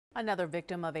Another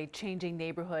victim of a changing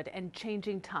neighborhood and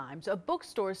changing times, a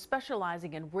bookstore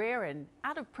specializing in rare and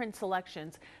out-of-print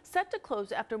selections set to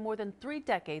close after more than 3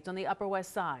 decades on the Upper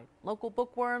West Side. Local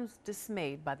bookworms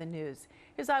dismayed by the news.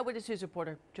 Here's Eyewitness News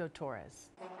reporter Joe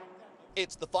Torres.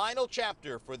 It's the final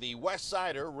chapter for the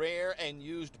Westsider Rare and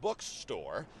Used Books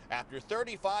store. After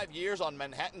 35 years on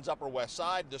Manhattan's Upper West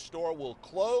Side, the store will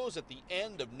close at the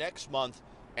end of next month.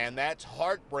 And that's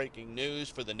heartbreaking news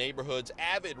for the neighborhood's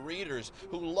avid readers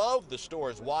who love the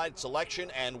store's wide selection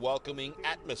and welcoming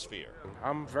atmosphere.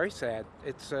 I'm very sad.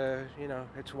 It's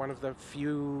it's one of the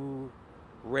few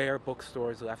rare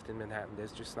bookstores left in Manhattan.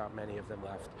 There's just not many of them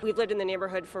left. We've lived in the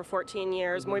neighborhood for 14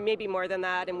 years, maybe more than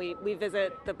that, and we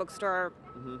visit the bookstore,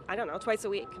 I don't know, twice a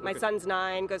week. My son's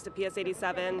 9, goes to PS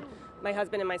 87. My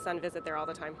husband and my son visit there all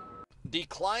the time.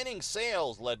 Declining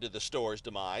sales led to the store's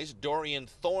demise. Dorian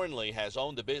Thornley has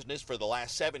owned the business for the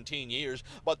last 17 years,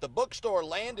 but the bookstore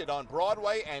landed on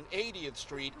Broadway and 80th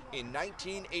Street in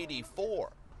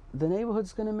 1984. The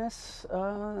neighborhood's going to miss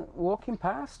walking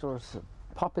past or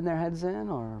popping their heads in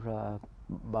or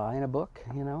buying a book,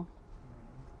 you know.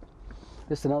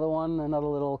 Just another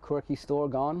little quirky store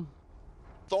gone.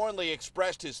 Thornley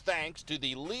expressed his thanks to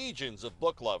the legions of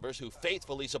book lovers who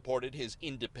faithfully supported his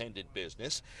independent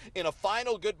business. In a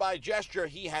final goodbye gesture,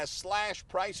 he has slashed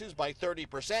prices by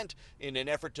 30% in an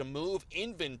effort to move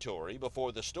inventory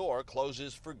before the store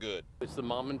closes for good. It's the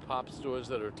mom and pop stores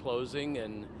that are closing,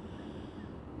 and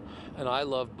I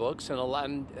love books,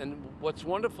 and what's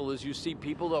wonderful is you see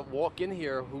people that walk in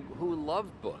here who love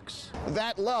books.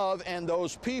 That love and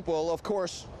those people, of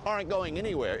course, aren't going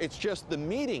anywhere. It's just the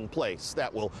meeting place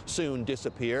that will soon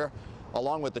disappear,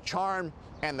 along with the charm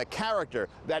and the character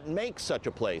that makes such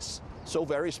a place so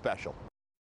very special.